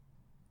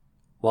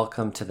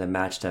Welcome to the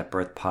Matched at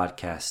Birth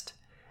podcast,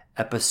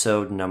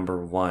 episode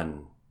number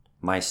 1,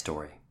 My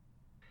Story.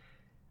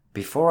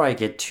 Before I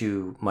get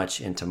too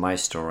much into my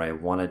story, I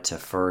wanted to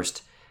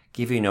first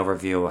give you an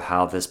overview of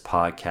how this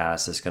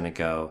podcast is going to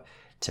go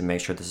to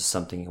make sure this is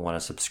something you want to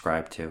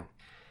subscribe to.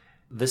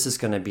 This is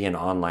going to be an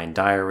online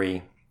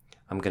diary.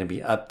 I'm going to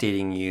be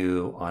updating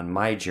you on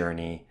my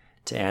journey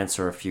to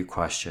answer a few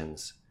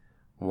questions.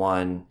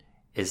 1,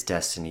 is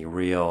destiny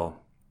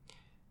real?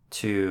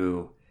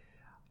 2,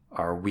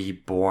 are we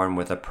born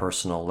with a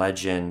personal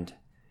legend?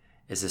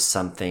 Is this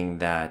something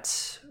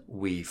that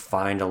we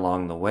find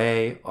along the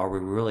way? Or are we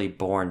really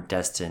born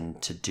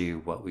destined to do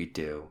what we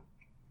do?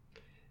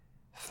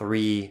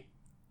 3,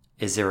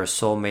 is there a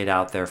soulmate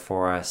out there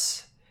for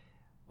us?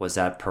 Was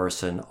that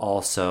person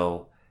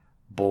also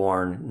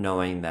born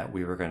knowing that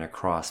we were going to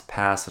cross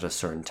paths at a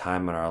certain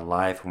time in our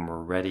life when we're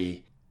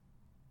ready?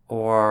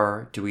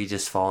 Or do we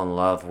just fall in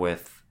love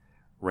with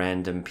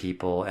random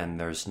people and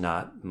there's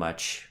not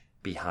much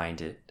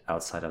behind it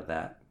outside of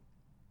that?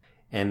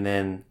 And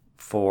then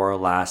 4,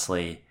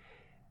 lastly,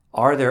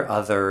 are there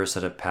others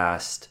that have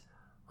passed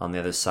on the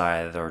other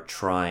side that are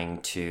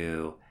trying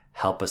to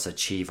help us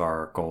achieve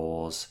our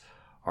goals,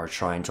 or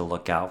trying to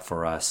look out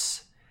for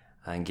us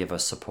and give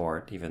us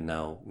support even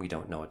though we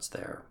don't know it's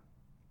there?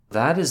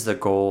 That is the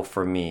goal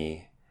for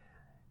me.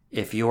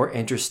 If you're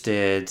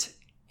interested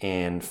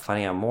in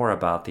finding out more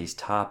about these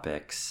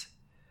topics,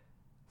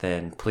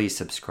 then please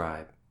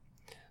subscribe.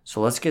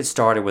 So let's get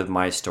started with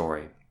my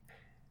story.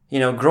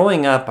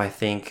 Growing up, I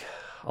think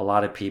a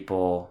lot of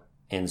people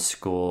in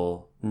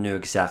school knew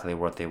exactly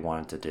what they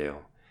wanted to do.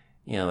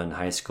 In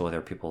high school, there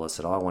were people that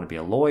said, I want to be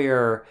a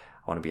lawyer,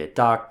 I want to be a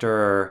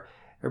doctor.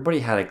 Everybody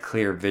had a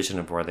clear vision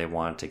of where they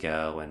wanted to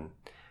go. And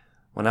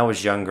when I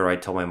was younger, I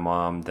told my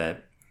mom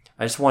that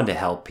I just wanted to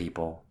help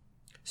people.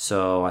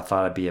 So I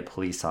thought I'd be a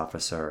police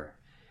officer.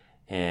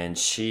 And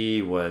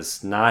she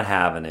was not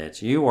having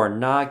it. You are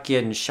not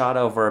getting shot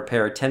over a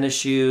pair of tennis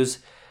shoes.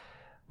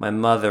 My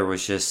mother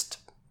was just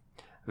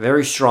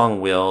very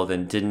strong-willed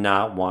and did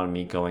not want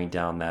me going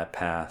down that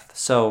path.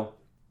 So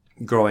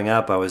growing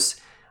up, I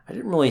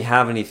didn't really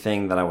have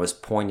anything that I was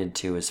pointed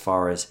to as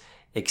far as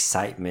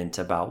excitement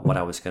about what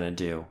I was going to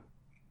do.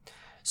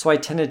 So I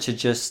tended to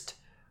just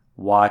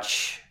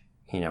watch,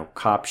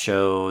 cop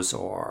shows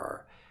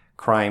or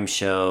crime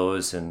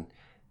shows, and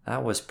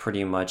that was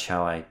pretty much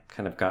how I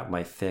kind of got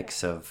my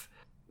fix of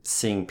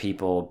seeing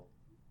people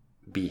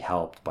be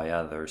helped by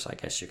others, I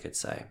guess you could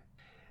say.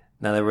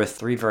 Now, there were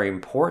 3 very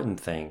important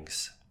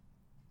things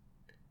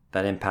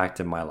that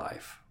impacted my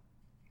life.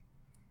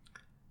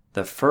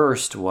 The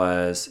first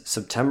was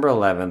September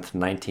 11th,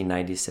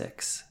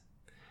 1996.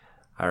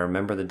 I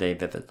remember the day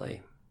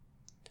vividly.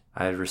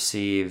 I had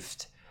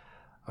received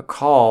a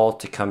call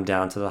to come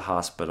down to the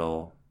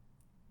hospital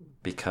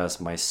because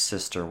my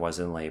sister was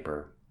in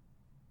labor.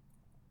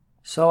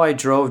 So I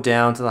drove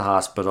down to the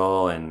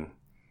hospital, and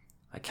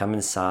I come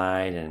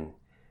inside and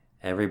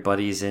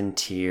everybody's in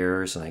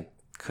tears, and I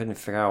couldn't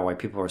figure out why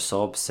people were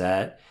so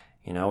upset.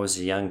 I was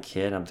a young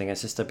kid. I'm thinking,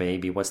 it's just a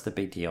baby. What's the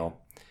big deal?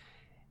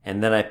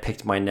 And then I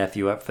picked my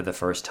nephew up for the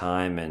first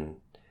time, and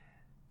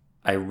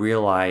I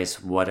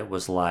realized what it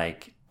was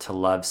like to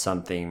love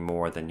something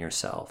more than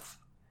yourself.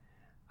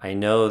 I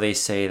know they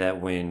say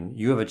that when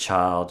you have a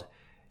child,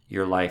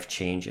 your life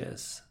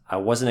changes. I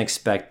wasn't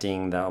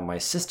expecting that when my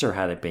sister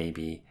had a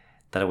baby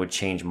that it would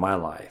change my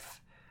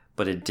life,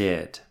 but it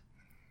did.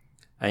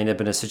 I ended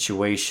up in a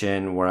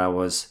situation where I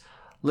was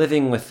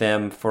living with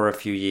them for a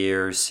few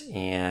years,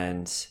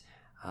 and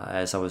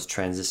as I was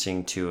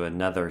transitioning to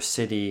another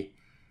city,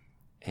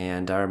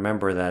 and I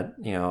remember that,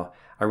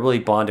 I really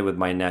bonded with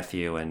my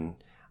nephew, and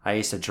I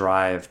used to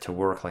drive to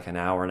work like an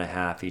hour and a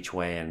half each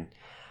way, and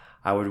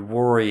I would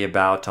worry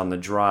about on the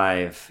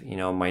drive,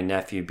 my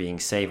nephew being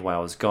safe while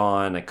I was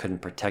gone. I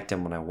couldn't protect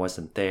him when I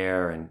wasn't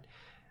there, and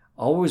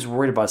always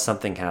worried about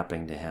something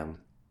happening to him.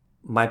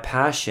 My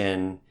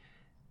passion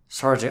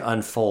started to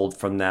unfold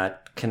from that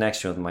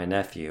connection with my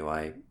nephew.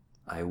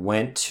 I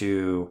went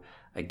to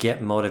a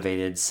Get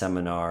Motivated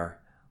seminar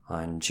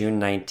on June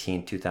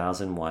 19,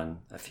 2001,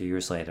 a few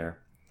years later.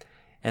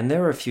 And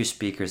there were a few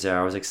speakers there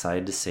I was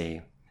excited to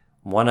see.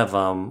 One of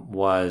them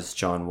was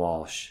John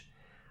Walsh.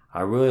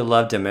 I really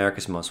loved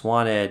America's Most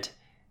Wanted. It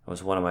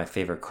was one of my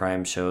favorite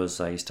crime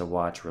shows I used to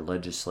watch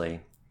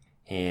religiously.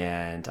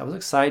 And I was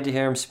excited to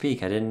hear him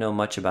speak. I didn't know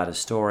much about his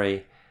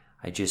story.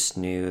 I just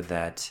knew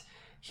that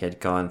he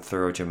had gone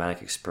through a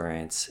dramatic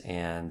experience,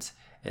 and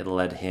it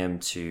led him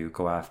to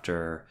go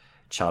after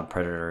child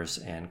predators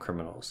and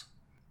criminals.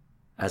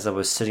 As I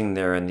was sitting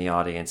there in the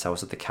audience, I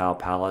was at the Cow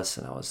Palace,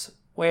 and I was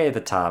way at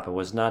the top. It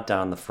was not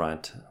down the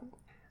front,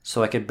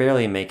 so I could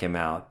barely make him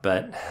out,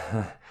 but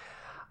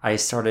I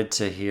started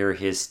to hear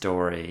his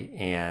story,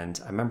 and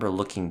I remember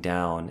looking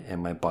down,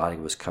 and my body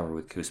was covered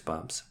with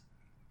goosebumps.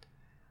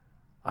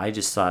 I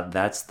just thought,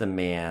 that's the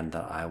man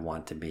that I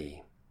want to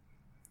be.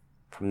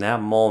 From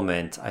that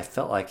moment, I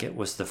felt like it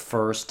was the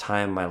first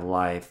time in my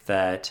life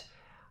that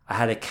I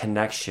had a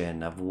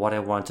connection of what I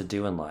wanted to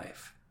do in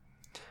life.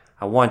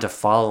 I wanted to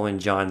follow in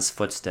John's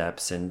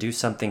footsteps and do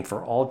something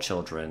for all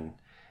children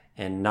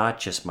and not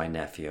just my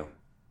nephew.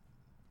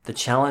 The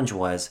challenge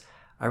was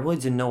I really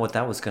didn't know what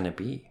that was going to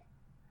be.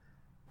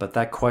 But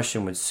that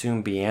question would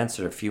soon be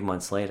answered a few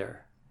months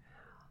later.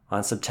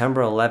 On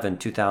September 11,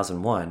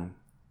 2001,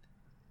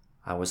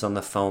 I was on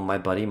the phone with my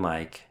buddy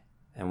Mike,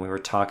 and we were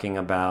talking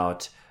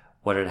about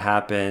what had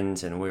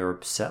happened, and we were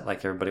upset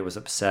like everybody was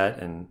upset,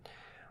 and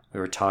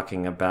we were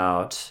talking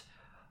about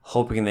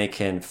hoping they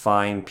can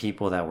find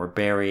people that were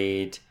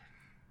buried.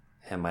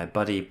 And my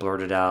buddy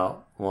blurted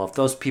out, well, if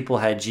those people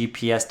had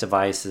GPS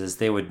devices,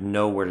 they would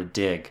know where to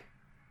dig.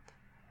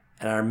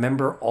 And I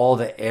remember all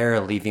the air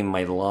leaving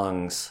my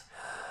lungs.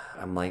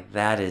 I'm like,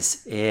 that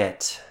is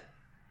it.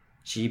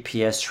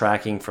 GPS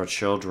tracking for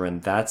children,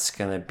 that's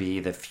going to be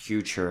the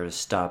future to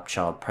stop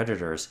child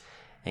predators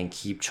and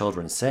keep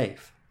children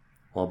safe.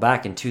 Well,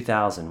 back in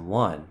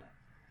 2001,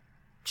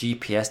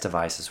 GPS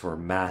devices were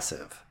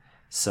massive.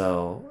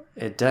 So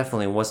it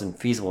definitely wasn't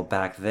feasible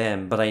back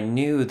then, but I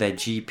knew that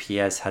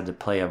GPS had to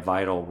play a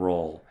vital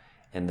role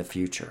in the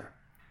future.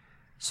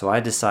 So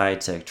I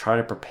decided to try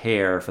to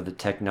prepare for the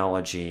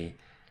technology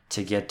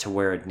to get to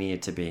where it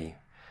needed to be.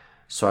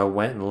 So I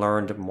went and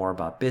learned more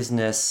about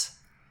business.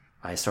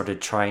 I started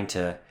trying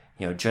to,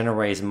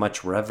 generate as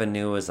much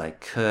revenue as I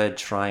could,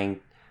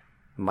 trying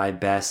my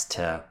best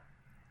to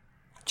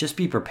just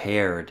be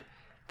prepared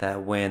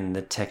that when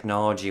the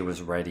technology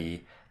was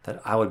ready,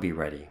 that I would be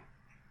ready.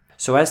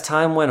 So as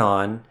time went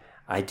on,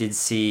 I did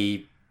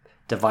see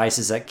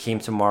devices that came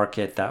to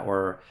market that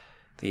were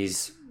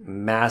these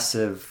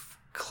massive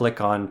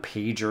click-on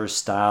pager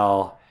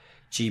style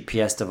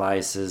GPS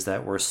devices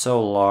that were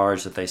so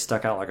large that they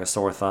stuck out like a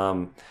sore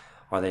thumb,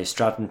 or they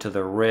strapped them to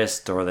their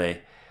wrist, or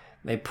they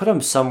put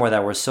them somewhere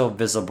that were so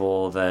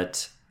visible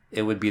that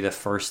it would be the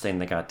first thing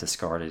that got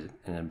discarded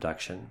in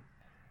abduction.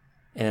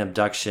 In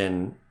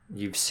abduction,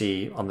 you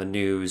see on the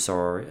news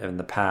or in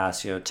the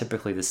past,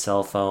 typically the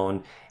cell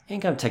phone, any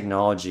kind of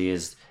technology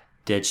is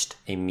ditched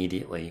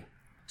immediately.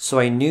 So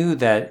I knew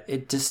that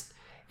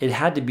it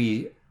had to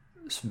be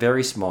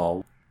very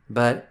small.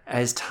 But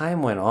as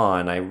time went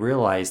on, I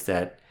realized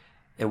that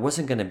it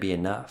wasn't going to be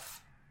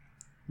enough.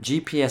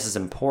 GPS is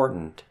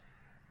important,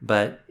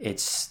 but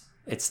it's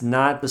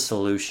not the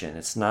solution.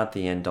 It's not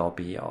the end-all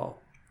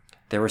be-all.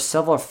 There were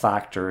several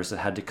factors that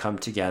had to come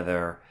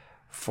together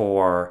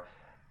for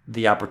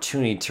the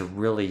opportunity to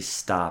really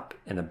stop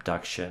an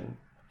abduction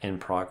in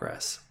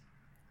progress.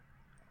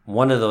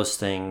 One of those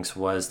things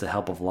was the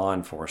help of law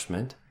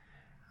enforcement.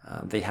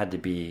 They had to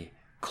be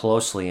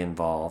closely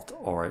involved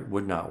or it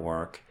would not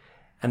work.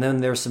 And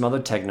then there was some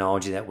other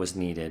technology that was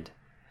needed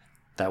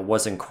that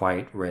wasn't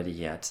quite ready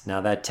yet.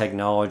 Now that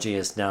technology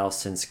has now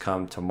since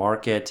come to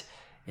market.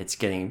 It's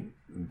getting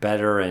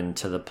better and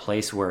to the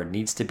place where it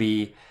needs to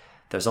be.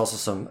 There's also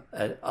some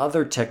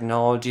other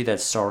technology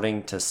that's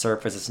starting to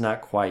surface. It's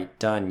not quite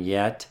done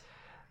yet,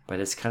 but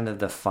it's kind of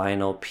the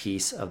final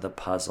piece of the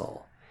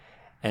puzzle.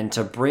 And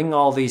to bring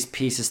all these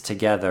pieces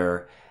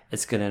together,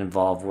 it's going to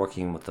involve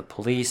working with the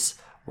police,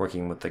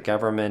 working with the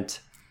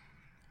government.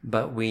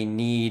 But we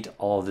need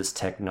all this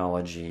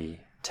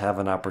technology to have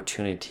an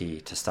opportunity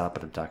to stop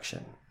an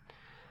abduction.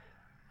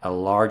 A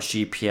large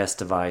GPS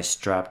device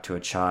strapped to a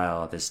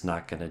child is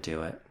not going to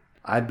do it.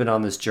 I've been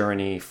on this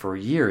journey for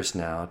years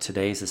now.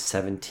 Today's the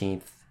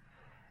 17th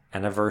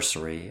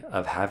anniversary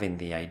of having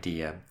the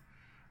idea.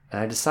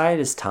 And I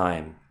decided it's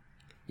time.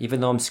 Even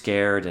though I'm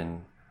scared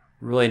and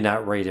really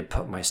not ready to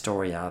put my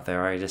story out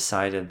there, I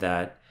decided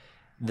that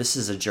this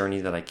is a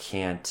journey that I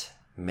can't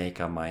make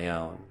on my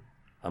own.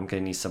 I'm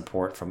going to need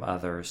support from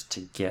others to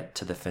get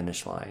to the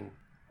finish line.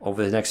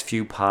 Over the next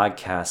few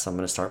podcasts, I'm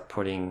going to start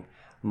putting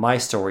my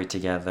story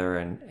together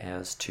and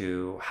as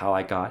to how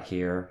I got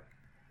here,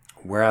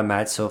 where I'm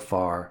at so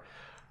far,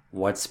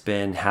 what's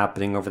been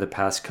happening over the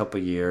past couple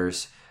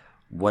years,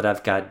 what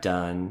I've got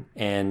done.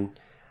 And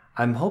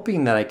I'm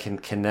hoping that I can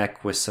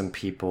connect with some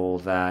people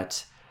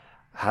that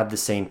have the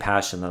same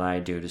passion that I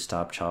do to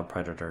stop child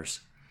predators.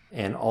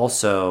 And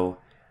also,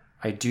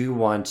 I do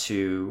want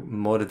to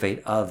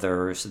motivate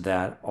others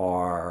that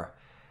are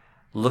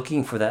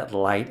looking for that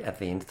light at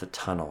the end of the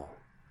tunnel,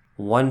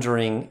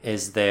 wondering,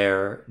 is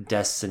there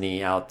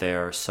destiny out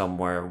there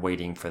somewhere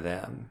waiting for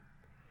them?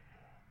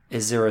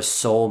 Is there a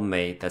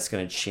soulmate that's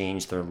going to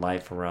change their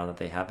life around that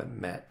they haven't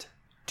met?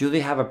 Do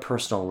they have a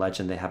personal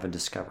legend they haven't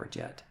discovered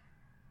yet?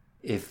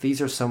 If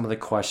these are some of the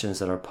questions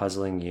that are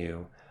puzzling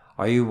you,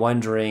 are you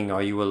wondering,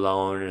 are you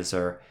alone? Is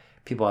there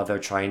people out there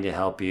trying to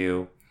help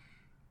you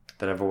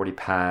that have already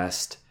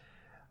passed?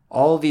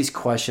 All of these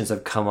questions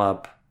have come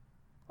up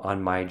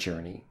on my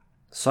journey.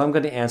 So I'm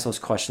going to answer those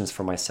questions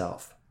for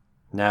myself.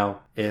 Now,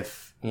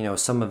 if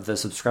some of the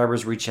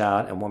subscribers reach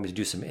out and want me to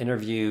do some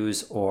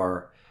interviews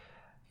or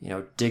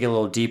dig a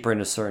little deeper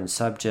into certain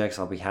subjects,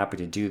 I'll be happy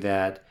to do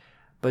that.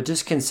 But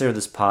just consider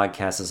this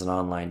podcast as an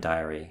online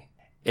diary.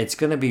 It's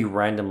going to be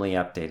randomly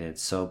updated,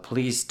 so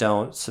please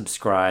don't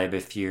subscribe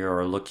if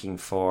you're looking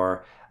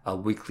for a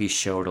weekly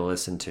show to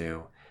listen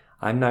to.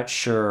 I'm not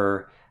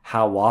sure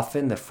how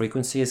often the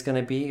frequency is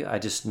going to be. I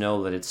just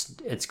know that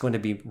it's going to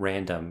be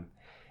random.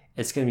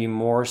 It's going to be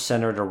more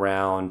centered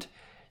around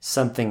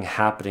something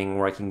happening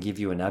where I can give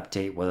you an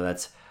update, whether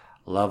that's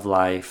love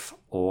life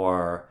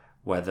or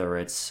whether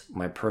it's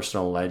my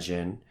personal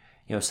legend,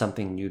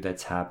 something new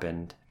that's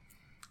happened.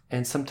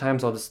 And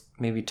sometimes I'll just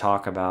maybe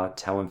talk about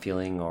how I'm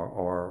feeling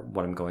or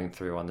what I'm going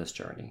through on this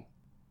journey.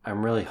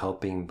 I'm really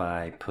hoping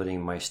by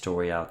putting my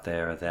story out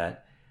there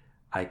that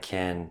I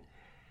can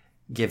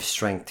give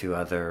strength to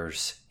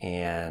others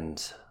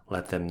and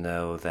let them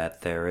know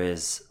that there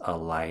is a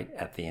light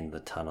at the end of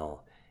the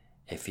tunnel.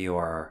 If you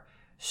are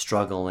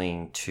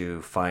struggling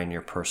to find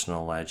your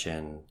personal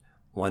legend,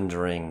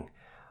 wondering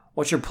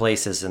what your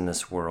place is in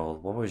this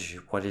world,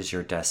 what is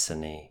your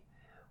destiny,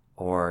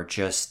 or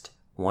just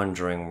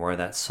wondering where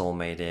that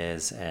soulmate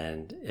is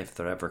and if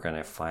they're ever going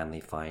to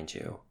finally find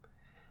you.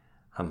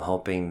 I'm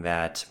hoping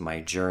that my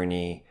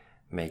journey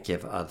may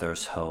give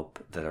others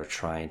hope that are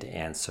trying to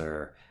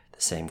answer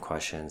the same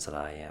questions that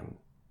I am.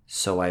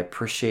 So I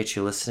appreciate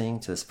you listening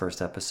to this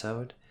first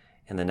episode.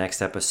 In the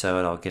next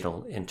episode, I'll get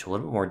into a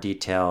little bit more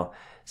detail,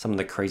 some of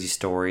the crazy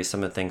stories,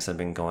 some of the things that have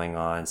been going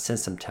on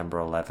since September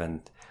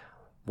 11th,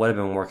 what I've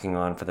been working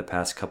on for the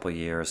past couple of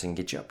years, and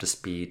get you up to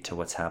speed to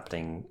what's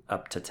happening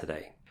up to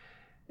today.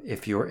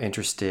 If you're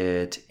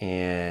interested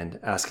in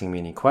asking me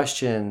any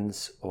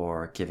questions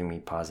or giving me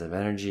positive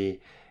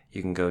energy,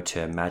 you can go to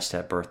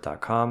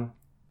matchedatbirth.com.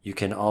 You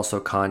can also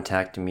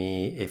contact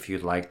me if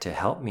you'd like to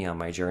help me on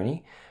my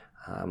journey.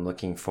 I'm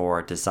looking for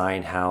a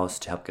design house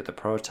to help get the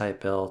prototype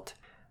built,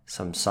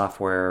 some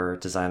software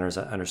designers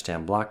that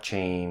understand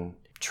blockchain,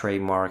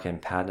 trademark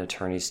and patent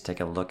attorneys to take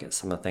a look at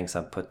some of the things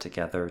I've put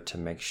together to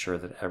make sure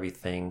that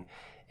everything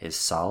is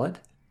solid.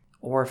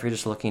 Or if you're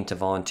just looking to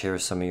volunteer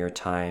some of your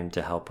time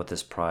to help with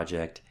this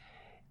project,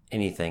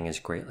 anything is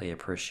greatly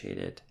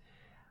appreciated.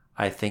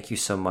 I thank you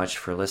so much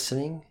for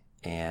listening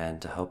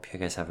and I hope you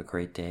guys have a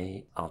great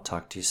day. I'll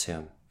talk to you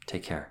soon.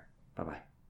 Take care. Bye-bye.